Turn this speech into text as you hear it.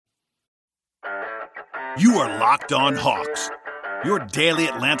You are Locked On Hawks, your daily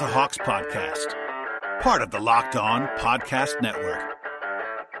Atlanta Hawks podcast. Part of the Locked On Podcast Network.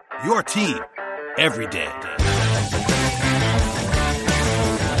 Your team every day.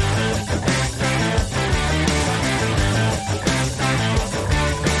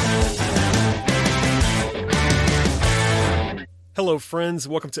 Hello, friends.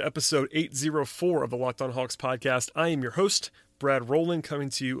 Welcome to episode 804 of the Locked On Hawks podcast. I am your host, Brad Rowland, coming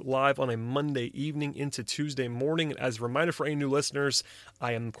to you live on a Monday evening into Tuesday morning. And as a reminder for any new listeners,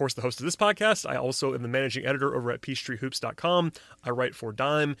 I am, of course, the host of this podcast. I also am the managing editor over at peachtreehoops.com. I write for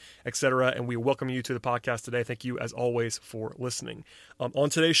Dime, etc. And we welcome you to the podcast today. Thank you, as always, for listening.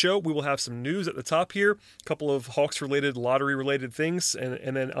 On today's show, we will have some news at the top here, a couple of Hawks-related, lottery-related things.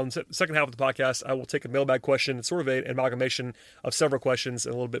 And then on the second half of the podcast, I will take a mailbag question. It's sort of an amalgamation of several questions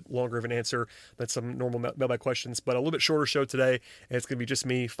and a little bit longer of an answer than some normal mailbag questions, but a little bit shorter show today. And it's going to be just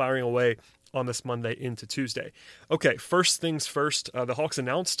me firing away on this Monday into Tuesday. Okay, first things first, the Hawks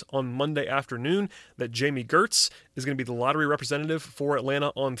announced on Monday afternoon that Jami Gertz is going to be the lottery representative for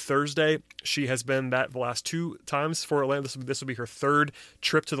Atlanta on Thursday. She has been that the last two times for Atlanta. This will be her third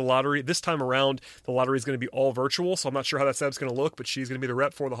trip to the lottery. This time around, the lottery is going to be all virtual, so I'm not sure how that setup's going to look, but she's going to be the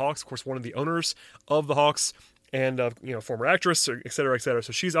rep for the Hawks, of course, one of the owners of the Hawks, and former actress, et cetera, et cetera.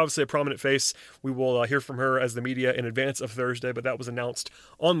 So she's obviously a prominent face. We will hear from her as the media in advance of Thursday, but that was announced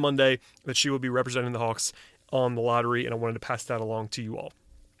on Monday that she will be representing the Hawks on the lottery, and I wanted to pass that along to you all.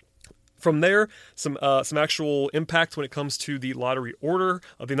 From there, some actual impact when it comes to the lottery order,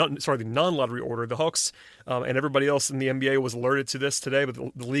 the non-lottery order. The Hawks and everybody else in the NBA was alerted to this today, but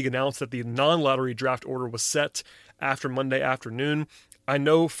the league announced that the non-lottery draft order was set after Monday afternoon. I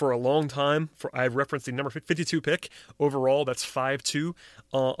know for a long time, I've referenced the number 52 pick overall. That's 5-2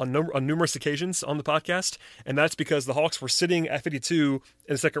 on numerous occasions on the podcast, and that's because the Hawks were sitting at 52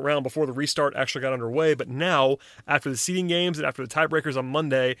 in the second round before the restart actually got underway. But now, after the seeding games and after the tiebreakers on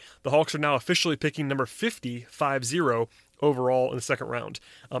Monday, the Hawks are now officially picking number 50, 5-0, overall in the second round.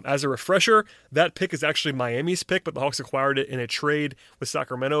 As a refresher, that pick is actually Miami's pick, but the Hawks acquired it in a trade with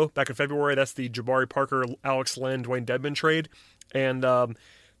Sacramento back in February. That's the Jabari Parker, Alex Len, Dwayne Dedmon trade. And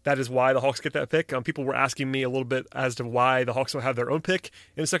that is why the Hawks get that pick. People were asking me a little bit as to why the Hawks don't have their own pick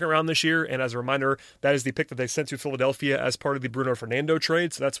in the second round this year. And as a reminder, that is the pick that they sent to Philadelphia as part of the Bruno Fernando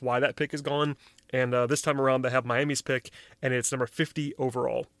trade. So that's why that pick is gone. And this time around, they have Miami's pick, and it's number 50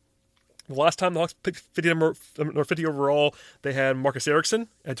 overall. The last time the Hawks picked number 50 overall, they had Marcus Ericsson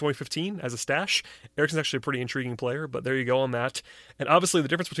in 2015 as a stash. Ericsson's actually a pretty intriguing player, but there you go on that. And obviously the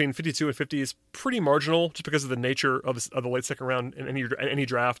difference between 52 and 50 is pretty marginal just because of the nature of the late second round in any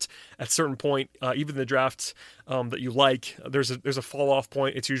draft. At a certain point, even the drafts that you like, there's a fall-off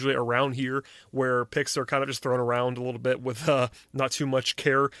point. It's usually around here where picks are kind of just thrown around a little bit with not too much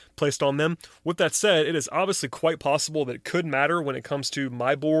care placed on them. With that said, it is obviously quite possible that it could matter when it comes to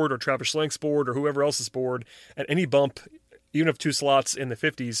my board or Travis Schlank's board or whoever else's board, and any bump, even if 2 slots in the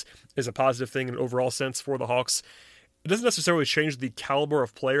 50s, is a positive thing in an overall sense for the Hawks. It doesn't necessarily change the caliber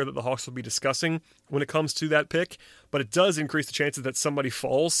of player that the Hawks will be discussing when it comes to that pick, but it does increase the chances that somebody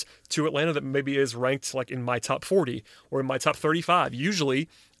falls to Atlanta that maybe is ranked like in my top 40 or in my top 35. Usually,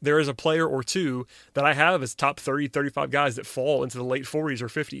 there is a player or two that I have as top 30, 35 guys that fall into the late 40s or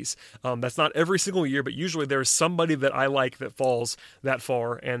 50s. That's not every single year, but usually there's somebody that I like that falls that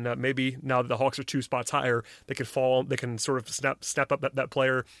far, and maybe now that the Hawks are 2 spots higher, they can sort of snap up that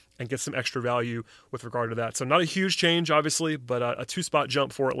player and get some extra value with regard to that. So not a huge change, obviously, but a 2-spot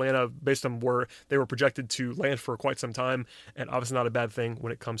jump for Atlanta based on where they were projected to land for quite some time, and obviously not a bad thing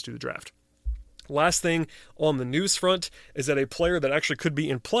when it comes to the draft. Last thing on the news front is that a player that actually could be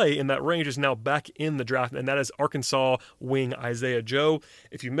in play in that range is now back in the draft, and that is Arkansas wing Isaiah Joe.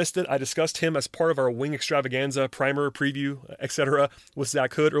 If you missed it, I discussed him as part of our wing extravaganza, primer, preview, etc. with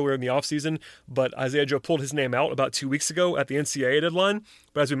Zach Hood earlier in the offseason, but Isaiah Joe pulled his name out about 2 weeks ago at the NCAA deadline.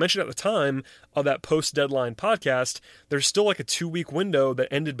 But as we mentioned at the time of that post-deadline podcast, there's still like a 2-week window that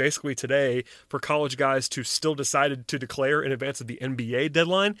ended basically today for college guys to still decide to declare in advance of the NBA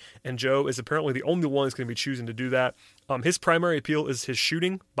deadline, and Joe is apparently the only one who's going to be choosing to do that. His primary appeal is his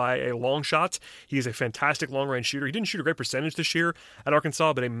shooting by a long shot. He is a fantastic long-range shooter. He didn't shoot a great percentage this year at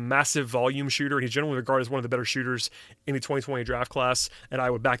Arkansas, but a massive volume shooter. He's generally regarded as one of the better shooters in the 2020 draft class, and I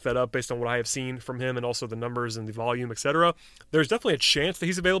would back that up based on what I have seen from him and also the numbers and the volume, etc. There's definitely a chance that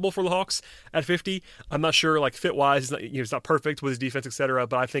he's available for the Hawks at 50. I'm not sure, like fit-wise, he's not perfect with his defense, etc.,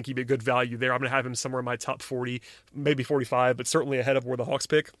 but I think he'd be a good value there. I'm going to have him somewhere in my top 40, maybe 45, but certainly ahead of where the Hawks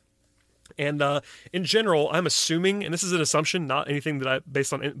pick. And in general, I'm assuming, and this is an assumption, not anything that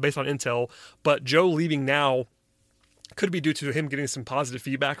based on intel, but Joe leaving now Could be due to him getting some positive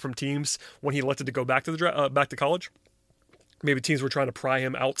feedback from teams when he elected to go back to back to college. Maybe teams were trying to pry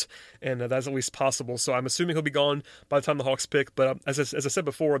him out, and that's at least possible. So I'm assuming he'll be gone by the time the Hawks pick. But as I said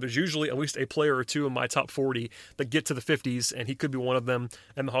before, there's usually at least a player or two in my top 40 that get to the 50s, and he could be one of them,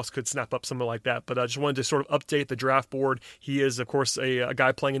 and the Hawks could snap up something like that. But I just wanted to sort of update the draft board. He is, of course, a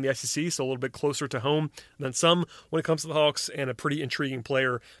guy playing in the SEC, so a little bit closer to home than some when it comes to the Hawks, and a pretty intriguing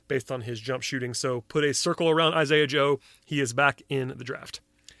player based on his jump shooting. So put a circle around Isaiah Joe. He is back in the draft.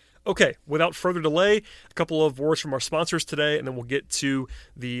 Okay, without further delay, a couple of words from our sponsors today, and then we'll get to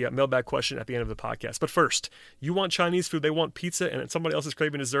the mailbag question at the end of the podcast. But first, you want Chinese food, they want pizza, and somebody else is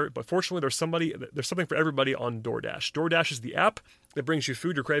craving dessert. But fortunately, there's something for everybody on DoorDash. DoorDash is the app that brings you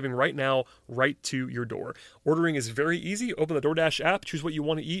food you're craving right now, right to your door. Ordering is very easy. Open the DoorDash app, choose what you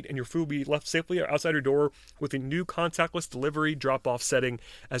want to eat, and your food will be left safely outside your door with a new contactless delivery drop-off setting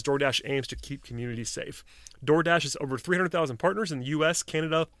as DoorDash aims to keep communities safe. DoorDash has over 300,000 partners in the U.S.,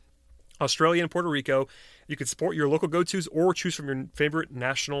 Canada, Australia, and Puerto Rico. You can support your local go-tos or choose from your favorite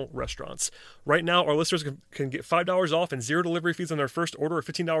national restaurants. Right now, our listeners can get $5 off and zero delivery fees on their first order of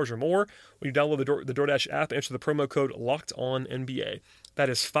 $15 or more when you download the DoorDash app and enter the promo code LOCKEDONNBA. That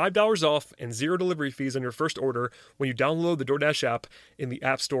is $5 off and zero delivery fees on your first order when you download the DoorDash app in the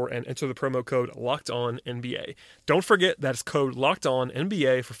App Store and enter the promo code LOCKEDONNBA. Don't forget that's code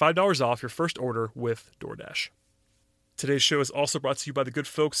LOCKEDONNBA for $5 off your first order with DoorDash. Today's show is also brought to you by the good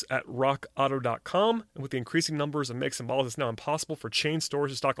folks at RockAuto.com. And with the increasing numbers of makes and models, it's now impossible for chain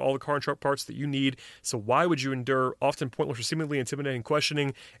stores to stock all the car and truck parts that you need. So why would you endure often pointless or seemingly intimidating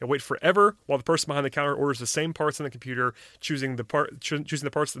questioning and wait forever while the person behind the counter orders the same parts on the computer, choosing the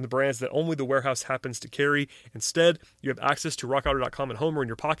parts and the brands that only the warehouse happens to carry? Instead, you have access to RockAuto.com at home or in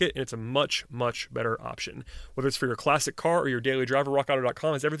your pocket, and it's a much, much better option. Whether it's for your classic car or your daily driver,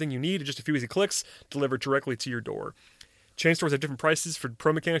 RockAuto.com has everything you need in just a few easy clicks delivered directly to your door. Chain stores have different prices for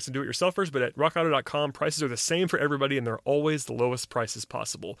pro mechanics and do-it-yourselfers, but at RockAuto.com, prices are the same for everybody, and they're always the lowest prices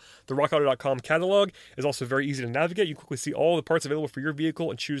possible. The RockAuto.com catalog is also very easy to navigate. You can quickly see all the parts available for your vehicle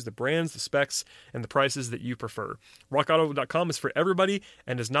and choose the brands, the specs, and the prices that you prefer. RockAuto.com is for everybody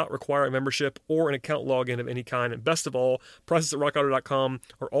and does not require a membership or an account login of any kind. And best of all, prices at RockAuto.com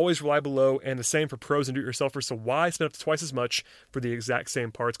are always reliably low and the same for pros and do-it-yourselfers, so why spend up to twice as much for the exact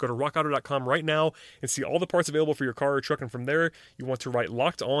same parts? Go to RockAuto.com right now and see all the parts available for your car or truck, and from there, you want to write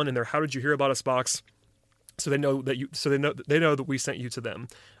 "Locked On" in their "How did you hear about us" box, so they know that we sent you to them.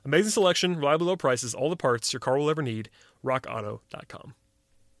 Amazing selection, reliably low prices, all the parts your car will ever need. RockAuto.com.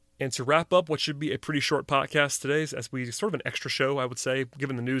 And to wrap up what should be a pretty short podcast today, as we sort of an extra show, I would say,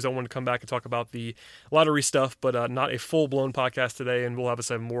 given the news, I wanted to come back and talk about the lottery stuff, but not a full-blown podcast today, and we'll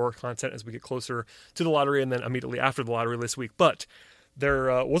obviously have more content as we get closer to the lottery and then immediately after the lottery this week. But there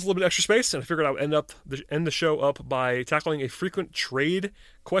was a little bit of extra space, and I figured I would end the show up by tackling a frequent trade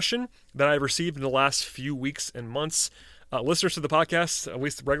question that I've received in the last few weeks and months. Listeners to the podcast, at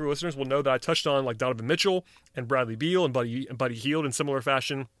least regular listeners, will know that I touched on like Donovan Mitchell and Bradley Beal and Buddy Hield in similar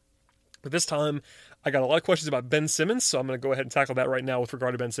fashion. But this time, I got a lot of questions about Ben Simmons, so I'm going to go ahead and tackle that right now with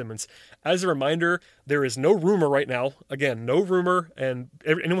regard to Ben Simmons. As a reminder, there is no rumor right now. Again, no rumor, and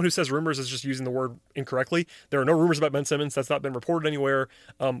anyone who says rumors is just using the word incorrectly. There are no rumors about Ben Simmons. That's not been reported anywhere,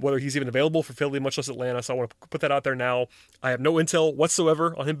 whether he's even available for Philly, much less Atlanta, so I want to put that out there now. I have no intel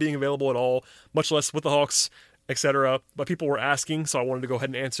whatsoever on him being available at all, much less with the Hawks, etc. But people were asking, so I wanted to go ahead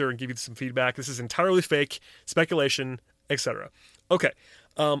and answer and give you some feedback. This is entirely fake, speculation, etc. Okay.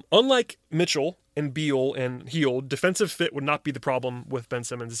 Unlike Mitchell and Beal and Hield, defensive fit would not be the problem with Ben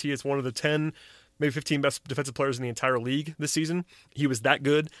Simmons. He is one of the 10, maybe 15 best defensive players in the entire league this season. He was that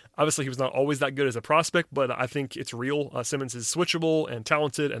good. Obviously, he was not always that good as a prospect, but I think it's real. Simmons is switchable and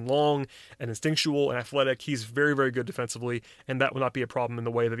talented and long and instinctual and athletic. He's very, very good defensively, and that would not be a problem in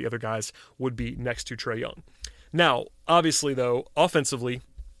the way that the other guys would be next to Trae Young. Now, obviously, though, offensively,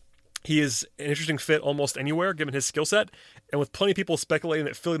 he is an interesting fit almost anywhere, given his skill set. And with plenty of people speculating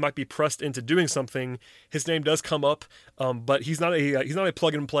that Philly might be pressed into doing something, his name does come up. But he's not a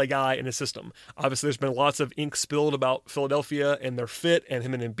plug-and-play guy in his system. Obviously, there's been lots of ink spilled about Philadelphia and their fit and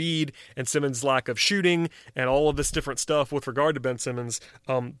him and Embiid and Simmons' lack of shooting and all of this different stuff with regard to Ben Simmons.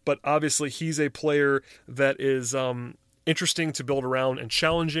 But obviously, he's a player that is interesting to build around and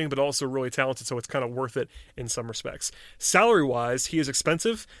challenging, but also really talented, so it's kind of worth it in some respects. Salary-wise, he is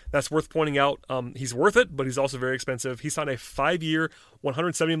expensive. That's worth pointing out. He's worth it, but he's also very expensive. He signed a 5-year,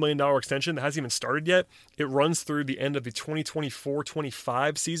 $170 million extension that hasn't even started yet. It runs through the end of the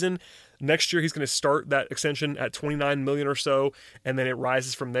 2024-25 season. Next year, he's going to start that extension at $29 million or so, and then it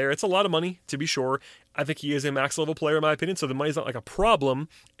rises from there. It's a lot of money, to be sure. I think he is a max level player in my opinion, so the money's not like a problem.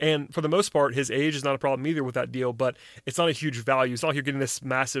 And for the most part, his age is not a problem either with that deal, but it's not a huge value. It's not like you're getting this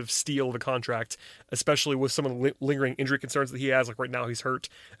massive steal of a contract, especially with some of the lingering injury concerns that he has. Like right now he's hurt,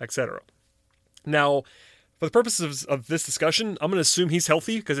 etc. Now, for the purposes of this discussion, I'm going to assume he's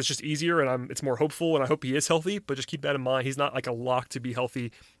healthy because it's just easier and it's more hopeful, and I hope he is healthy, but just keep that in mind. He's not like a lock to be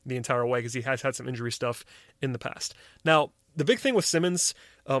healthy the entire way because he has had some injury stuff in the past. Now, the big thing with Simmons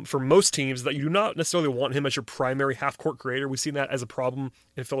for most teams is that you do not necessarily want him as your primary half-court creator. We've seen that as a problem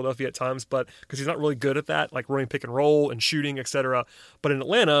in Philadelphia at times, but because he's not really good at that, like running pick and roll and shooting, etc. But in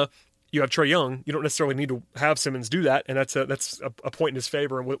Atlanta, you have Trae Young. You don't necessarily need to have Simmons do that, and that's a point in his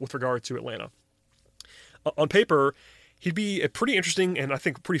favor with regard to Atlanta. On paper, he'd be a pretty interesting and I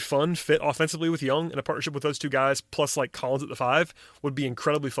think pretty fun fit offensively with Young, and a partnership with those two guys plus like Collins at the 5 would be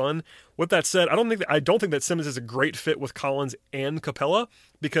incredibly fun. With that said, I don't think that Simmons is a great fit with Collins and Capella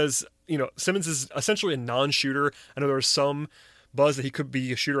because, Simmons is essentially a non-shooter. I know there's some buzz that he could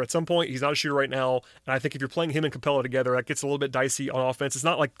be a shooter at some point. He's not a shooter right now, and I think if you're playing him and Capella together, that gets a little bit dicey on offense. It's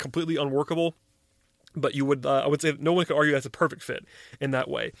not like completely unworkable, but I would say no one could argue that's a perfect fit in that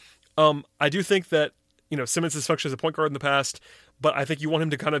way. I do think that Simmons has functioned as a point guard in the past, but I think you want him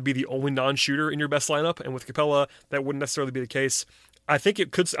to kind of be the only non-shooter in your best lineup, and with Capella, that wouldn't necessarily be the case. I think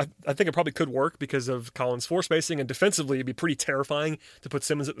it probably could work because of Collins' floor spacing, and defensively, it'd be pretty terrifying to put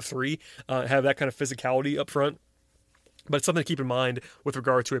Simmons at the 3, have that kind of physicality up front. But it's something to keep in mind with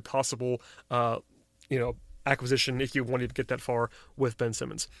regard to a possible, acquisition if you wanted to get that far with Ben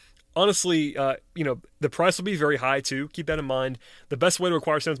Simmons. Honestly, the price will be very high too. Keep that in mind. The best way to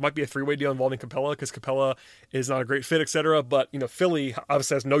acquire Simmons might be a 3-way deal involving Capella because Capella is not a great fit, etc. But, Philly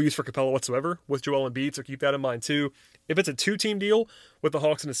obviously has no use for Capella whatsoever with Joel Embiid, so keep that in mind too. If it's a 2-team deal with the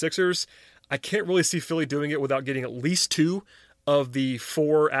Hawks and the Sixers, I can't really see Philly doing it without getting at least 2 of the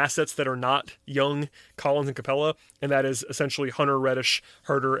 4 assets that are not Young, Collins, and Capella, and that is essentially Hunter, Reddish,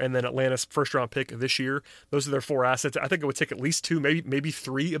 Herter, and then Atlanta's first-round pick this year. Those are their 4 assets. I think it would take at least 2, maybe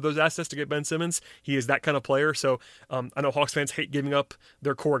 3 of those assets to get Ben Simmons. He is that kind of player, so I know Hawks fans hate giving up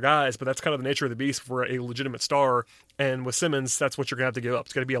their core guys, but that's kind of the nature of the beast for a legitimate star, and with Simmons, that's what you're going to have to give up.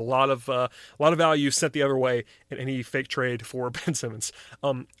 It's going to be a lot of value sent the other way in any fake trade for Ben Simmons.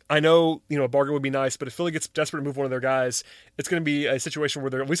 I know, a bargain would be nice, but if Philly gets desperate to move one of their guys, it's going to be a situation where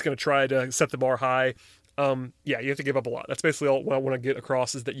they're at least going to try to set the bar high. You have to give up a lot. That's basically all what I want to get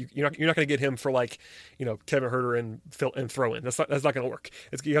across is that you're not going to get him for Kevin Herter and throw in. That's not going to work.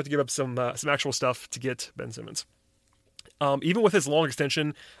 You have to give up some actual stuff to get Ben Simmons. Even with his long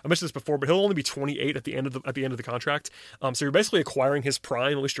extension, I mentioned this before, but he'll only be 28 at the end of the contract. So you're basically acquiring his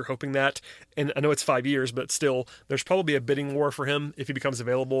prime. At least you're hoping that. And I know it's 5 years, but still, there's probably a bidding war for him if he becomes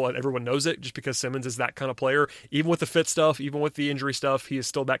available, and everyone knows it. Just because Simmons is that kind of player, even with the fit stuff, even with the injury stuff, he is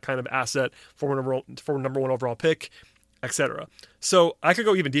still that kind of asset for number 1 overall pick, etc. So I could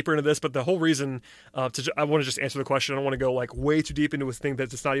go even deeper into this, but the whole reason I want to just answer the question. I don't want to go way too deep into a thing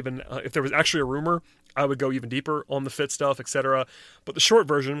that's not even. If there was actually a rumor, I would go even deeper on the fit stuff, etc. But the short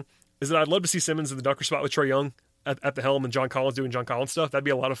version is that I'd love to see Simmons in the dunker spot with Trae Young at the helm and John Collins doing John Collins stuff. That'd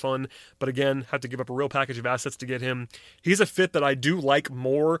be a lot of fun. But again, have to give up a real package of assets to get him. He's a fit that I do like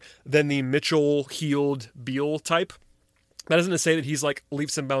more than the Mitchell, Hield, Beal type. That isn't to say that he's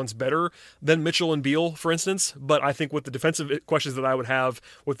leaps and bounds better than Mitchell and Beal, for instance, but I think with the defensive questions that I would have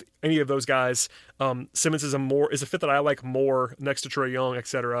with any of those guys, Simmons is a fit that I like more next to Trae Young,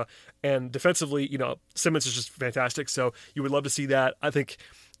 etc. And defensively, Simmons is just fantastic, so you would love to see that. I think,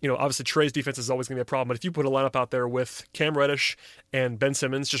 obviously Trae's defense is always going to be a problem, but if you put a lineup out there with Cam Reddish and Ben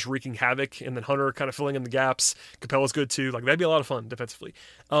Simmons just wreaking havoc, and then Hunter kind of filling in the gaps, Capella's good too, that'd be a lot of fun defensively.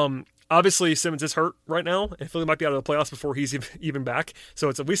 Obviously, Simmons is hurt right now, and Philly might be out of the playoffs before he's even back. So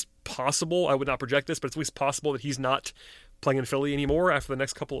it's at least possible, I would not project this, but it's at least possible that he's not playing in Philly anymore after the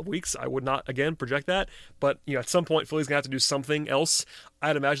next couple of weeks. I would not, again, project that. But, at some point, Philly's going to have to do something else.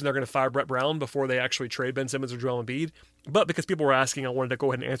 I'd imagine they're going to fire Brett Brown before they actually trade Ben Simmons or Joel Embiid. But because people were asking, I wanted to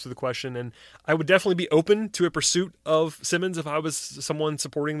go ahead and answer the question. And I would definitely be open to a pursuit of Simmons if I was someone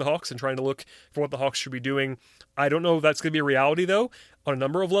supporting the Hawks and trying to look for what the Hawks should be doing. I don't know if that's going to be a reality, though, on a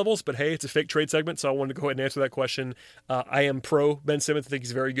number of levels. But, hey, it's a fake trade segment, so I wanted to go ahead and answer that question. I am pro Ben Simmons. I think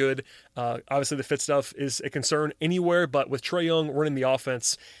he's very good. Obviously, the fit stuff is a concern anywhere. But with Trae Young running the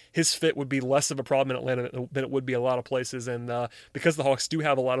offense, his fit would be less of a problem in Atlanta than it would be a lot of places. And because the Hawks do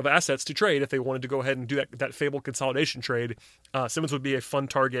have a lot of assets to trade, if they wanted to go ahead and do that fabled consolidation trade, Simmons would be a fun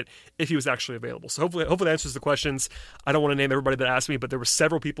target if he was actually available. So hopefully that answers the questions. I don't want to name everybody that asked me, but there were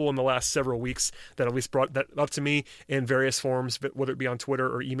several people in the last several weeks that at least brought that up to me in various forms, whether it be on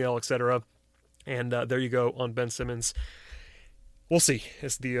Twitter or email, etc. And there you go on Ben Simmons. We'll see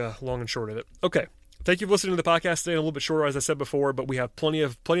is the long and short of it. Okay. Thank you for listening to the podcast today. A little bit shorter, as I said before, but we have plenty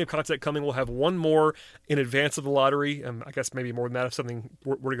of content coming. We'll have one more in advance of the lottery. I guess maybe more than that if something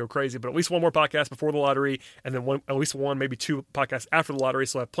were to go crazy, but at least one more podcast before the lottery, and then at least one, maybe two podcasts after the lottery.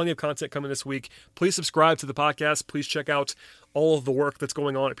 So I have plenty of content coming this week. Please subscribe to the podcast. Please check out all of the work that's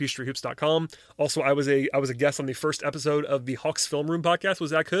going on at PeachTreeHoops.com. Also, I was a guest on the first episode of the Hawks Film Room podcast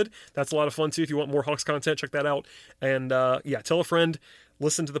with Zach Hood. That's a lot of fun too. If you want more Hawks content, check that out. And tell a friend,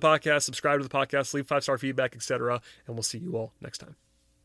 listen to the podcast, subscribe to the podcast, leave 5-star feedback, etc. And we'll see you all next time.